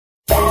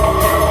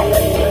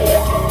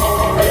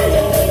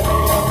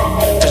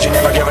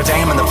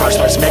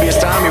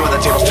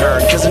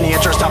turn, cause in the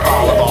interest of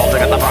all involved, I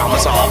got the problem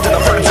solved, and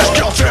the furnace is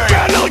guilty.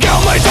 And illegal,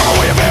 my summer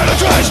way of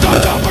penetrate.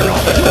 Stop, stop, and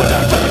all that you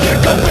attack.